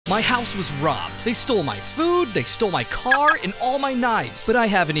My house was robbed. They stole my food, they stole my car, and all my knives. But I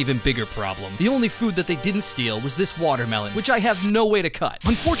have an even bigger problem. The only food that they didn't steal was this watermelon, which I have no way to cut.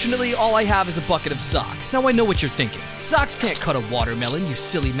 Unfortunately, all I have is a bucket of socks. Now I know what you're thinking. Socks can't cut a watermelon, you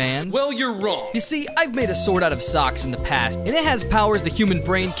silly man. Well, you're wrong. You see, I've made a sword out of socks in the past, and it has powers the human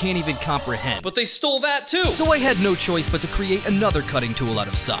brain can't even comprehend. But they stole that too. So I had no choice but to create another cutting tool out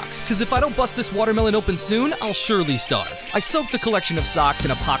of socks. Cause if I don't bust this watermelon open soon, I'll surely starve. I soaked the collection of socks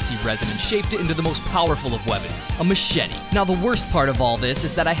in epoxy resin and shaped it into the most powerful of weapons, a machete. Now the worst part of all this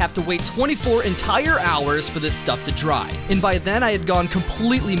is that I have to wait 24 entire hours for this stuff to dry. And by then I had gone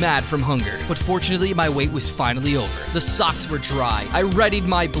completely mad from hunger. But fortunately my wait was finally over. The socks were dry. I readied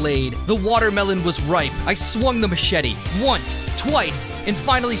my blade. The watermelon was ripe. I swung the machete once, twice, and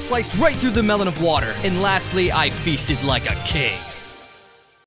finally sliced right through the melon of water. And lastly, I feasted like a king.